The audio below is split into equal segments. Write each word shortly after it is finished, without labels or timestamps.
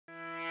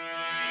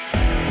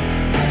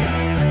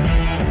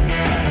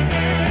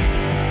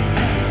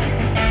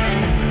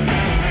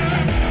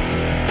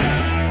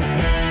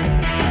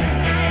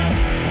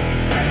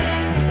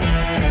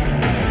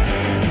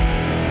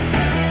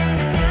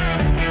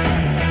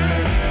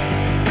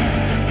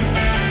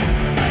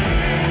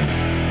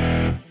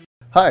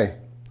Hi,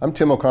 I'm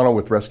Tim O'Connell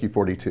with Rescue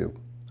 42.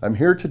 I'm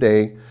here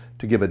today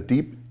to give a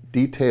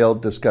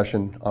detailed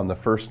discussion on the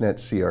FirstNet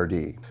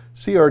CRD.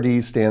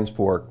 CRD stands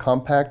for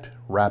Compact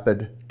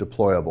Rapid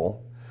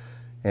Deployable,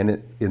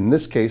 and in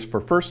this case for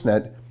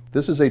FirstNet,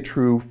 this is a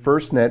true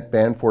FirstNet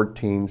Band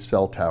 14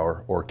 cell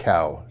tower, or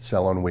COW,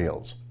 cell on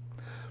wheels.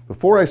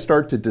 Before I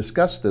start to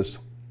discuss this,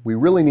 we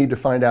really need to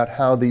find out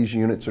how these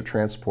units are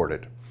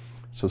transported.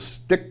 So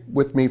stick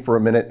with me for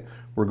a minute.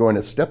 We're going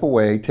to step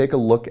away, take a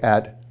look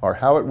at our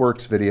How It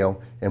Works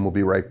video, and we'll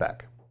be right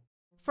back.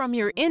 From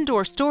your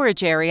indoor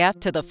storage area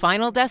to the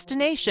final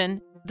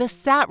destination, the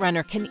Sat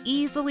Runner can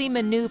easily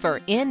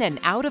maneuver in and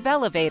out of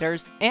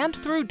elevators and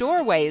through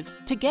doorways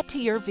to get to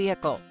your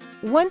vehicle.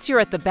 Once you're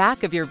at the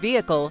back of your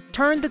vehicle,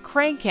 turn the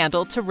crank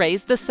handle to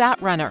raise the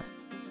Sat Runner.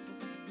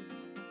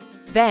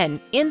 Then,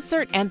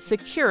 insert and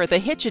secure the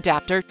hitch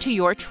adapter to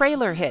your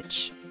trailer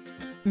hitch.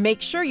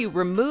 Make sure you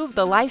remove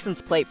the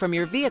license plate from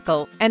your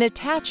vehicle and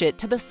attach it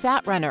to the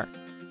Sat Runner.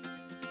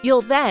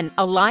 You'll then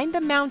align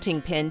the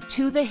mounting pin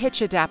to the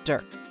hitch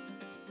adapter.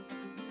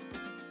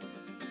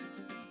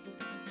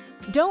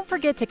 Don't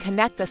forget to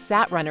connect the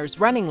Sat Runner's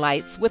running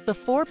lights with the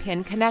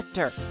 4-pin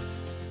connector.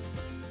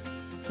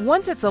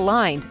 Once it's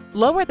aligned,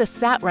 lower the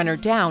Sat Runner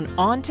down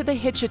onto the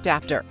hitch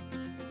adapter.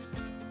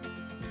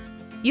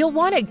 You'll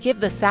want to give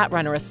the Sat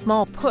Runner a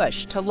small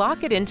push to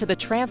lock it into the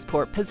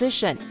transport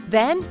position.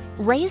 Then,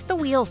 raise the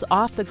wheels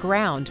off the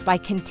ground by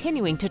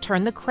continuing to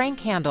turn the crank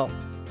handle.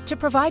 To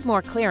provide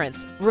more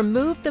clearance,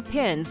 remove the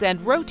pins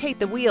and rotate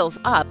the wheels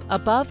up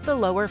above the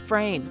lower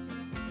frame.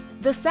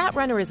 The Sat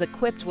Runner is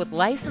equipped with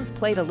license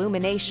plate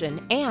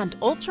illumination and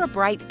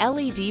ultra-bright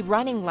LED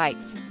running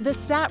lights. The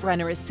Sat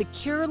Runner is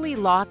securely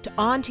locked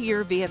onto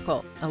your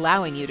vehicle,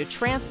 allowing you to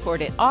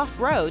transport it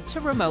off-road to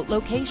remote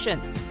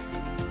locations.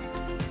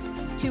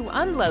 To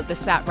unload the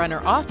Sat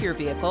Runner off your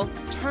vehicle,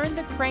 turn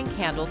the crank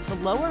handle to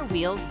lower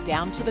wheels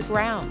down to the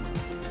ground.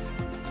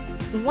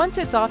 Once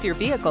it's off your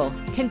vehicle,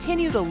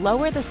 continue to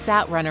lower the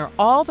Sat Runner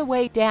all the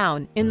way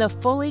down in the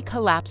fully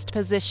collapsed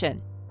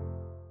position.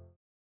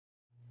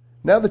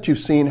 Now that you've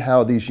seen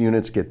how these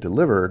units get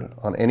delivered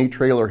on any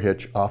trailer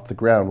hitch off the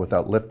ground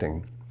without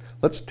lifting,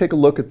 let's take a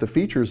look at the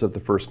features of the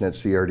FirstNet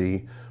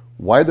CRD,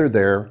 why they're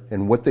there,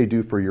 and what they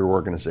do for your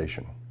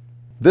organization.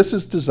 This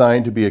is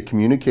designed to be a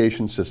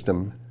communication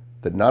system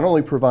that not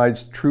only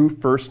provides true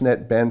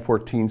FirstNet Band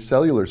 14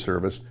 cellular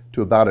service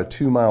to about a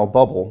 2-mile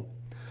bubble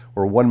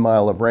or 1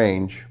 mile of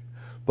range,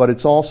 but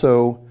it's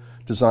also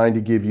designed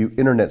to give you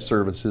internet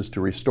services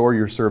to restore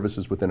your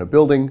services within a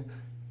building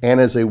and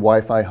as a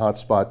Wi-Fi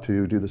hotspot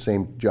to do the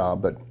same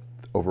job but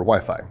over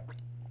Wi-Fi.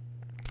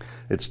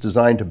 It's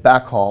designed to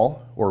backhaul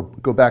or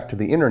go back to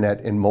the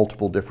internet in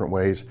multiple different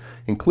ways,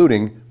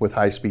 including with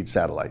high-speed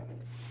satellite.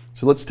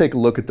 So let's take a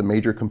look at the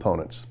major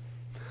components.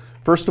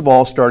 First of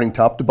all, starting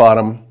top to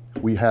bottom,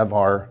 we have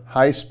our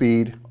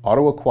high-speed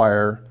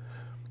auto-acquire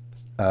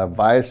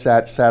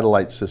Viasat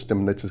satellite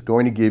system that's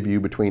going to give you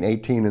between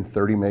 18 and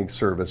 30 meg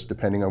service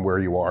depending on where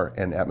you are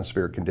and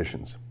atmospheric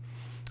conditions.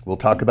 We'll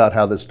talk about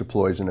how this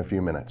deploys in a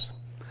few minutes.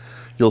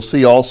 You'll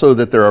see also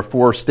that there are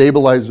 4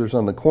 stabilizers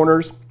on the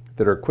corners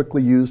that are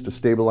quickly used to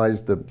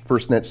stabilize the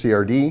FirstNet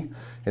CRD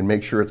and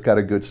make sure it's got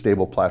a good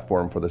stable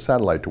platform for the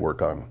satellite to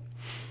work on.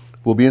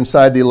 We'll be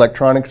inside the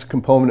electronics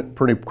component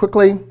pretty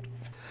quickly.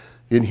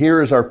 In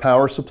here is our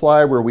power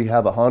supply where we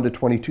have a Honda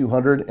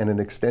 2200 and an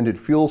extended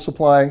fuel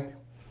supply.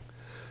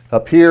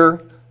 Up here,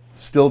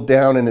 still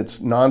down in its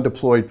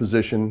non-deployed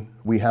position,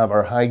 we have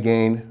our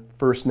high-gain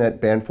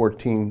FirstNet Band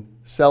 14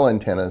 cell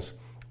antennas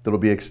that will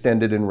be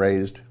extended and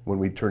raised when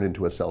we turn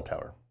into a cell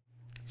tower.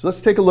 So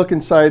let's take a look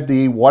inside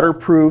the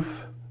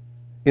waterproof,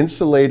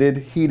 insulated,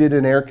 heated,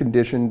 and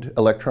air-conditioned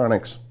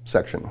electronics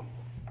section.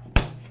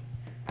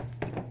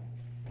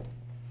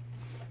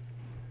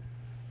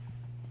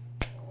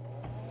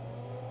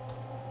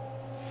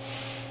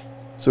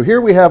 So here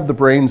we have the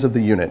brains of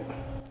the unit.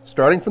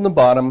 Starting from the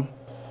bottom,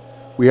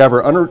 we have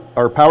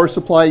our power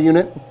supply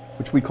unit,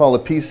 which we call a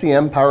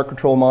PCM, Power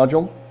Control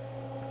Module.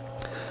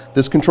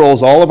 This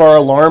controls all of our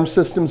alarm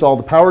systems, all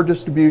the power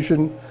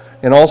distribution,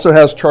 and also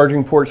has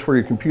charging ports for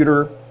your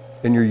computer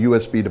and your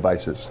USB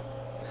devices.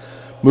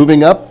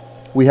 Moving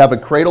up, we have a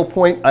Cradle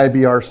Point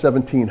Ibr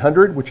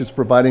 1700, which is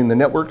providing the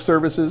network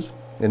services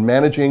and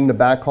managing the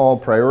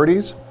backhaul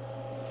priorities.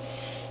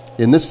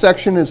 In this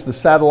section is the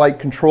satellite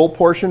control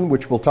portion,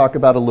 which we'll talk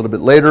about a little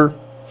bit later.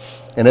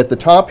 And at the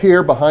top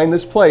here, behind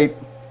this plate,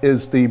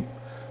 is the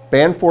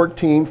Band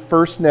 14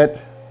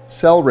 FirstNet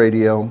cell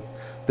radio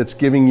that's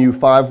giving you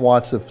 5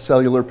 watts of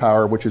cellular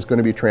power, which is going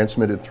to be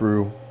transmitted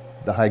through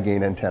the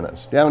high-gain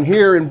antennas. Down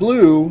here in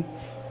blue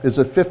is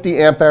a 50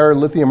 amp hour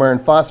lithium iron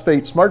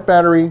phosphate smart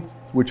battery,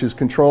 which is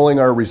controlling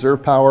our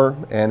reserve power,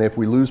 and if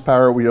we lose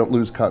power, we don't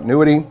lose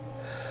continuity.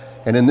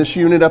 And in this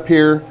unit up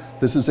here,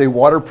 this is a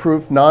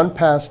waterproof,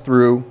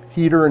 non-pass-through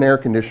heater and air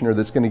conditioner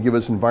that's going to give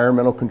us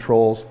environmental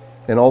controls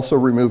and also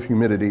remove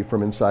humidity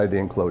from inside the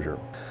enclosure.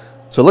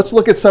 So let's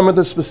look at some of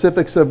the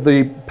specifics of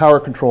the power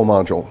control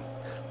module.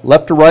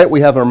 Left to right,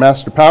 we have our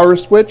master power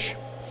switch.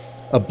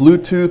 a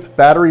Bluetooth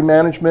battery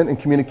management and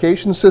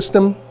communication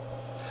system.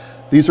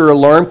 These are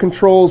alarm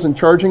controls and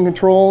charging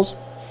controls.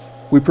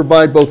 We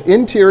provide both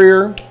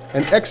interior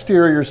and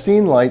exterior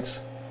scene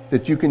lights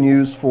that you can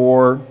use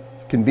for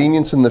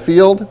convenience in the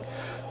field.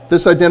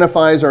 This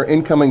identifies our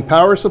incoming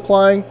power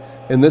supply,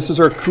 and this is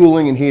our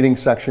cooling and heating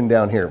section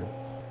down here.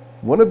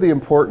 One of the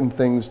important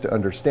things to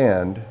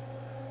understand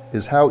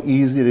is how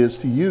easy it is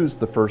to use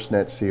the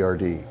FirstNet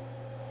CRD.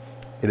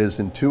 It is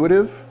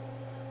intuitive,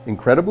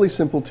 incredibly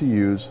simple to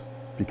use,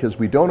 because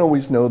we don't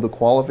always know the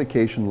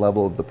qualification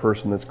level of the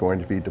person that's going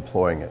to be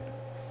deploying it.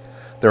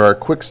 There are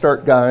quick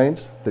start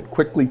guides that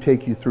quickly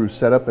take you through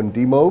setup and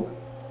demob,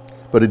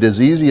 but it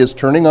is easy as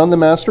turning on the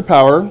master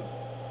power,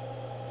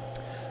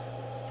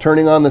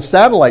 turning on the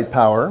satellite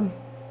power,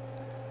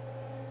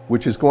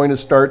 which is going to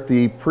start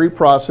the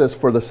pre-process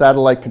for the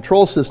satellite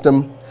control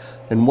system.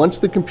 And once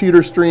the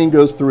computer screen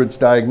goes through its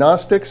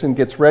diagnostics and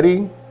gets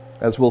ready,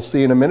 as we'll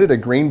see in a minute, a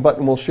green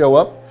button will show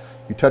up.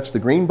 You touch the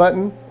green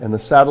button and the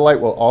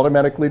satellite will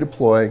automatically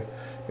deploy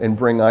and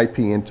bring IP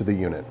into the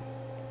unit.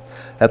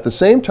 At the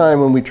same time,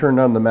 when we turn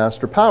on the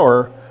master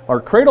power, our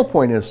Cradle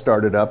Point has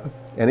started up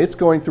and it's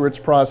going through its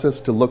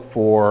process to look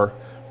for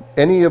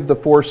any of the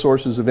 4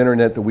 sources of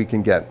internet that we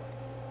can get.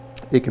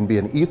 It can be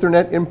an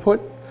Ethernet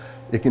input,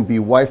 it can be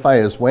Wi-Fi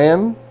as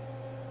WAN,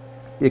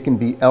 it can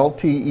be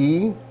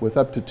LTE with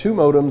up to 2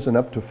 modems and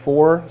up to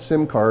 4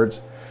 SIM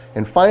cards.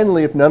 And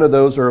finally, if none of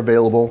those are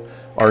available,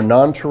 our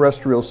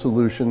non-terrestrial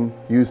solution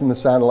using the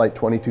satellite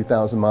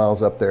 22,000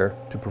 miles up there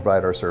to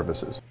provide our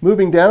services.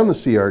 Moving down the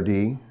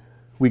CRD,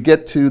 we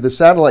get to the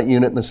satellite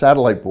unit and the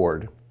satellite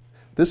board.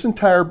 This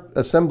entire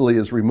assembly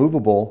is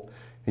removable,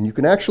 and you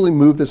can actually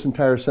move this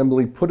entire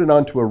assembly, put it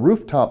onto a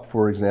rooftop,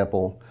 for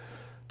example,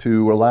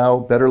 to allow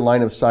better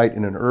line of sight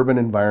in an urban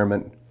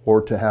environment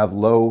or to have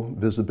low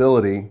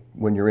visibility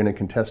when you're in a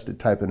contested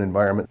type of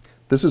environment.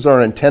 This is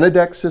our antenna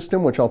deck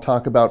system, which I'll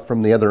talk about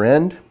from the other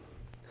end.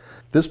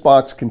 This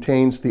box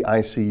contains the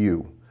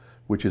ICU,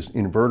 which is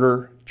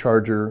inverter,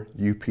 charger,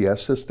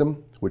 UPS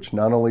system, which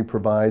not only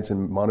provides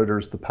and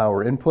monitors the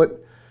power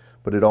input,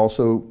 but it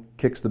also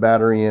kicks the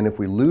battery in if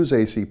we lose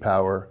AC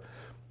power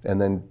and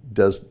then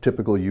does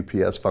typical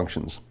UPS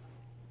functions.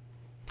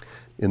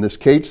 In this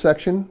cage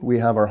section, we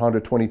have our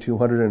Honda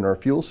 2200 and our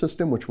fuel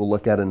system, which we'll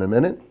look at in a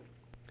minute.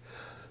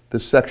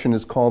 This section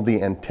is called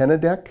the antenna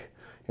deck,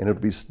 and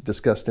it'll be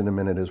discussed in a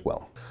minute as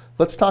well.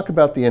 Let's talk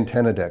about the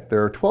antenna deck.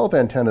 There are 12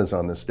 antennas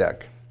on this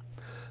deck.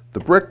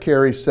 The brick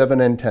carries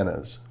 7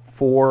 antennas,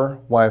 4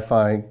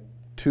 Wi-Fi,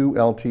 2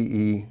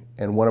 LTE,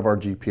 and 1 of our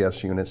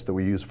GPS units that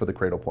we use for the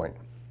Cradle Point.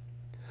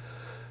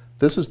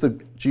 This is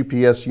the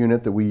GPS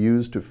unit that we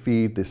use to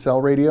feed the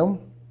cell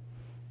radio.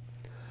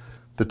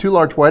 The 2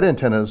 large white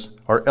antennas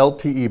are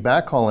LTE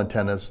backhaul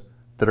antennas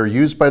that are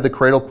used by the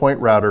Cradle Point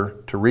router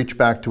to reach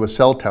back to a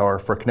cell tower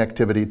for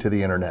connectivity to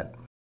the internet.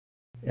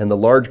 And the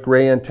large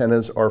gray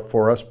antennas are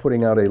for us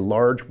putting out a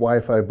large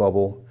Wi-Fi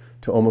bubble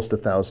to almost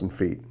 1,000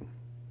 feet.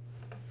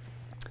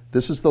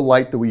 This is the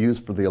light that we use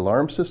for the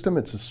alarm system.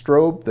 It's a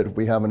strobe that if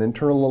we have an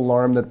internal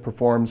alarm that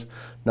performs,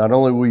 not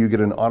only will you get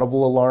an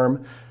audible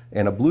alarm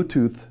and a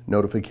Bluetooth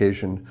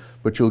notification,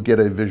 but you'll get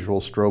a visual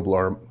strobe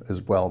alarm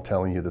as well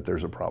telling you that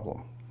there's a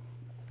problem.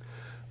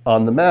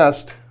 On the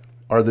mast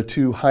are the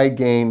 2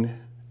 high-gain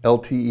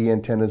LTE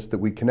antennas that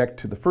we connect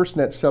to the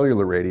FirstNet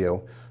cellular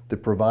radio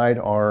that provide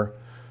our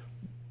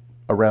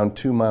around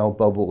 2-mile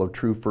bubble of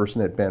true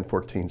FirstNet Band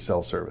 14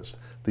 cell service.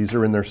 These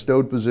are in their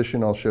stowed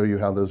position. I'll show you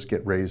how those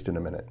get raised in a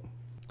minute.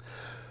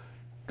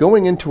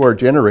 Going into our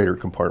generator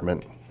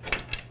compartment,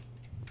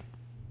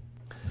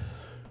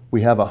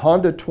 we have a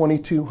Honda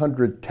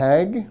 2200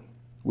 tag,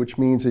 which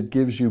means it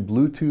gives you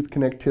Bluetooth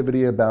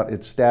connectivity about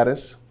its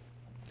status.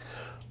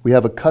 We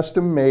have a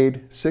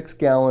custom-made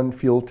 6-gallon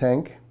fuel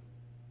tank,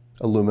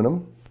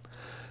 aluminum,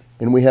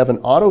 and we have an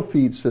auto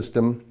feed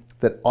system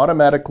that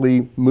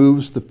automatically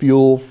moves the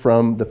fuel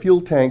from the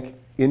fuel tank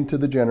into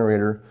the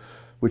generator,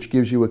 which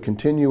gives you a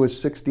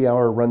continuous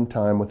 60-hour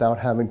runtime without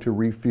having to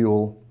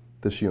refuel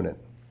this unit.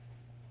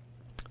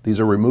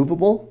 These are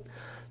removable.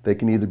 They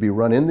can either be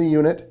run in the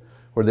unit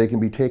or they can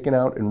be taken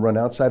out and run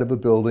outside of a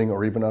building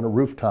or even on a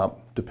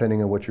rooftop,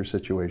 depending on what your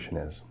situation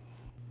is.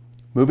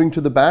 Moving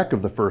to the back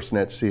of the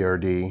FirstNet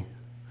CRD,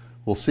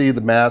 we'll see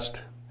the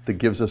mast that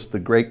gives us the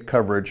great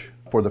coverage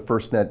for the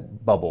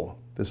FirstNet bubble.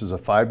 This is a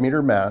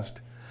 5-meter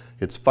mast.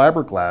 It's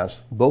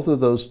fiberglass. Both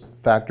of those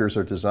factors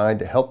are designed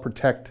to help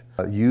protect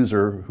a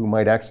user who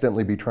might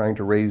accidentally be trying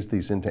to raise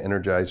these into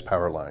energized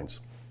power lines.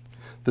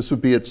 This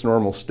would be its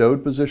normal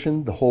stowed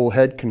position. The whole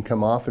head can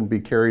come off and be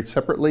carried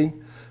separately.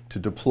 To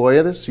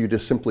deploy this, you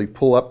just simply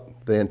pull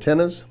up the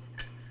antennas.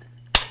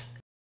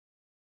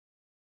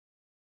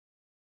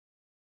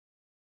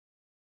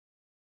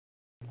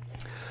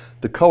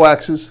 The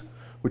coaxes,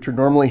 which are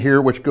normally here,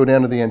 which go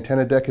down to the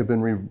antenna deck, have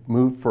been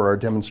removed for our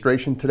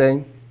demonstration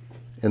today.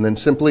 And then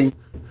simply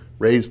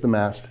raise the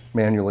mast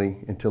manually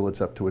until it's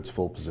up to its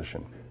full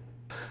position.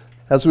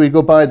 As we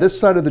go by this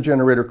side of the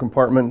generator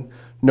compartment,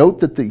 note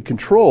that the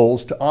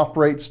controls to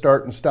operate,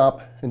 start, and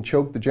stop and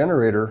choke the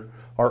generator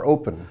are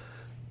open.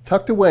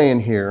 Tucked away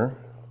in here,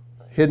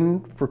 hidden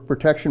for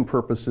protection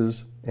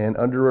purposes and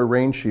under a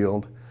rain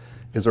shield,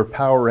 is our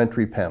power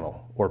entry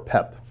panel, or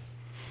PEP.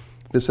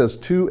 This has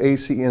two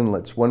AC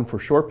inlets, one for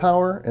shore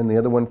power and the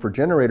other one for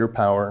generator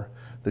power.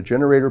 The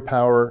generator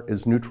power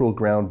is neutral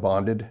ground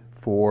bonded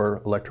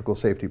for electrical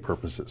safety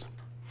purposes.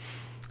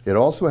 It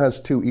also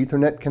has two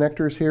Ethernet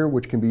connectors here,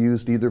 which can be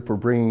used either for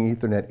bringing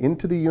Ethernet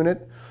into the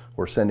unit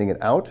or sending it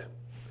out,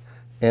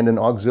 and an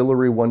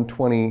auxiliary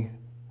 120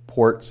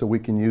 port, so we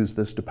can use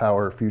this to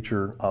power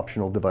future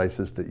optional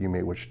devices that you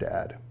may wish to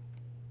add.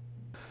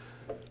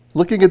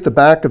 Looking at the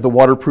back of the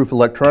waterproof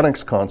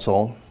electronics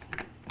console,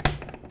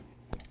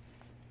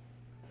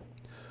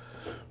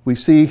 we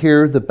see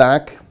here the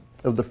back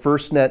of the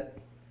FirstNet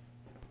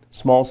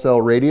small cell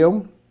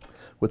radio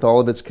with all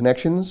of its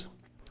connections.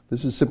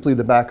 This is simply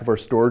the back of our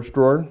storage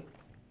drawer.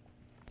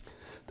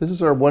 This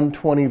is our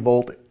 120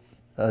 volt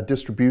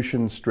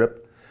distribution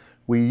strip.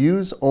 We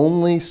use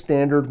only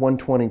standard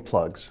 120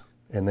 plugs,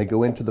 and they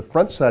go into the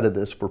front side of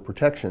this for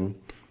protection.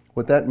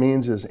 What that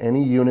means is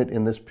any unit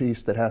in this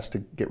piece that has to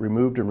get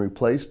removed and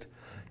replaced,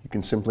 you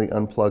can simply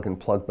unplug and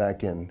plug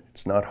back in.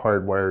 It's not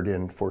hardwired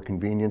in for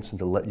convenience and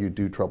to let you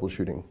do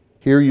troubleshooting.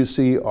 Here you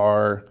see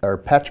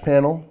our patch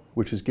panel,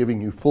 which is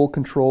giving you full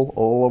control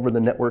all over the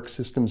network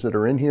systems that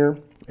are in here.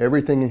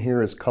 Everything in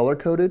here is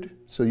color-coded,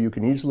 so you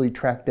can easily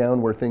track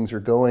down where things are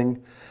going.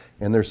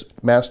 And there's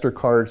master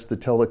cards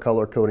that tell the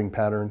color coding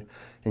pattern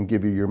and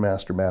give you your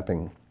master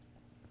mapping.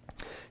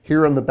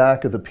 Here on the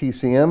back of the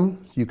PCM,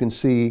 you can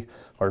see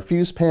our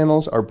fuse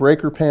panels, our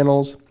breaker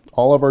panels,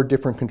 all of our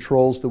different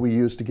controls that we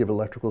use to give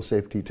electrical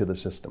safety to the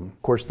system.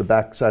 Of course, the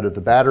back side of the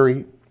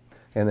battery,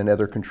 and then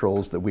other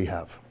controls that we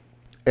have.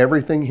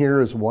 Everything here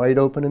is wide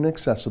open and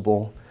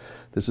accessible.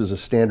 This is a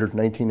standard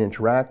 19-inch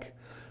rack,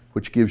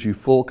 which gives you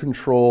full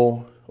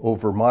control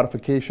over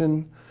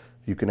modification.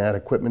 You can add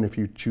equipment if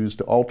you choose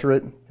to alter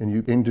it, and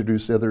you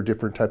introduce other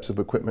different types of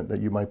equipment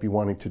that you might be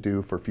wanting to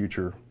do for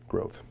future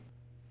growth.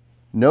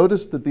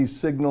 Notice that these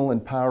signal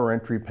and power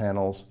entry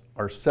panels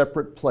are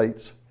separate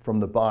plates from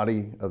the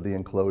body of the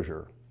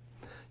enclosure.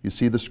 You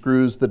see the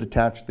screws that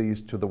attach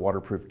these to the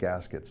waterproof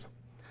gaskets.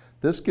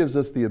 This gives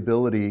us the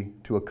ability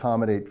to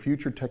accommodate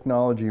future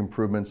technology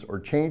improvements or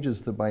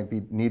changes that might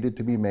be needed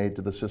to be made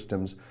to the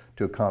systems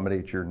to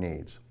accommodate your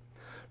needs.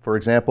 For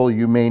example,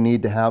 you may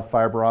need to have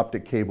fiber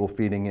optic cable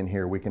feeding in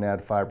here. We can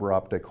add fiber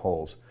optic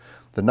holes.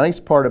 The nice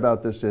part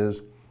about this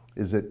is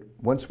that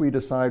once we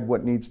decide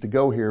what needs to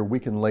go here, we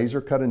can laser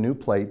cut a new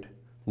plate,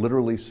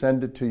 literally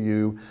send it to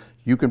you.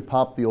 You can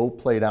pop the old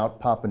plate out,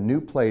 pop a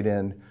new plate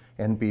in,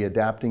 and be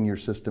adapting your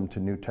system to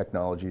new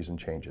technologies and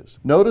changes.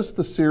 Notice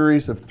the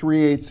series of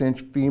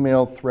 3/8-inch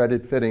female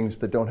threaded fittings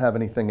that don't have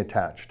anything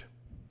attached.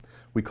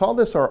 We call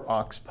this our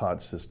aux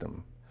pod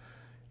system.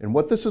 And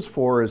what this is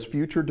for is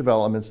future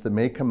developments that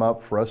may come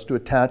up for us to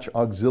attach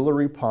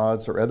auxiliary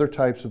pods or other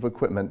types of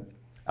equipment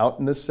out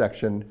in this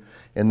section,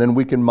 and then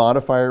we can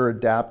modify or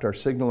adapt our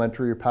signal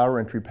entry or power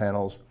entry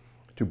panels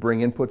to bring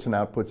inputs and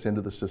outputs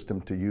into the system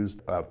to use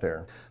out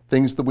there.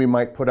 Things that we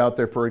might put out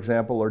there, for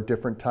example, are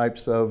different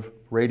types of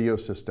radio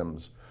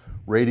systems,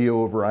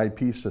 radio over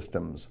IP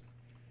systems,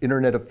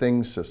 Internet of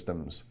Things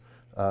systems,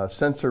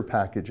 sensor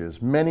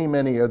packages,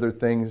 many other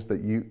things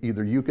that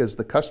either you as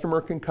the customer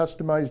can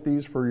customize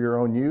these for your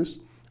own use,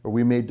 or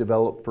we may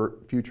develop for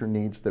future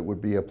needs that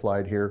would be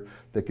applied here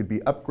that could be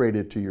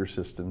upgraded to your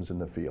systems in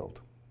the field.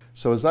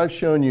 So as I've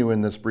shown you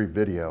in this brief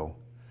video,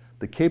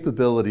 the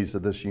capabilities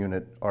of this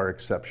unit are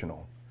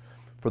exceptional.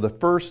 For the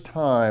first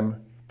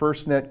time,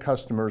 FirstNet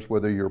customers,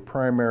 whether you're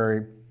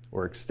primary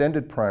or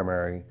extended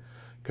primary,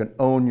 can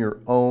own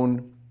your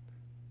own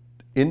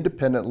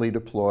independently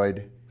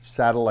deployed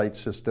satellite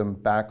system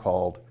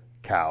backhauled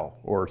COW,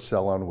 or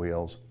cell on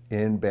wheels,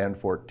 in band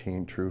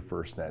 14 true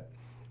FirstNet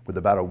with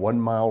about a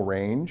 1-mile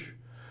range,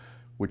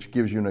 which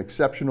gives you an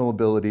exceptional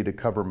ability to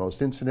cover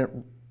most incident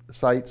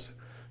sites,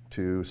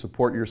 to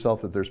support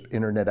yourself if there's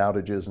internet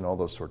outages and all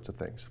those sorts of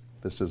things.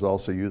 This is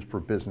also used for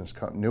business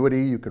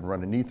continuity. You can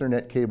run an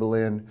Ethernet cable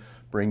in,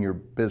 bring your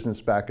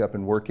business back up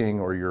and working,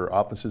 or your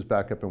offices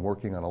back up and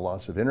working on a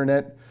loss of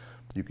internet.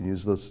 You can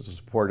use those to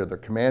support other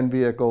command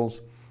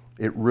vehicles.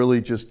 It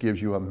really just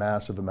gives you a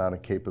massive amount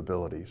of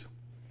capabilities.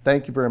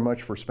 Thank you very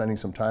much for spending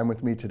some time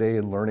with me today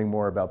and learning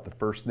more about the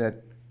FirstNet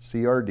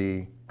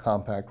CRD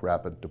Compact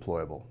Rapid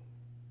Deployable.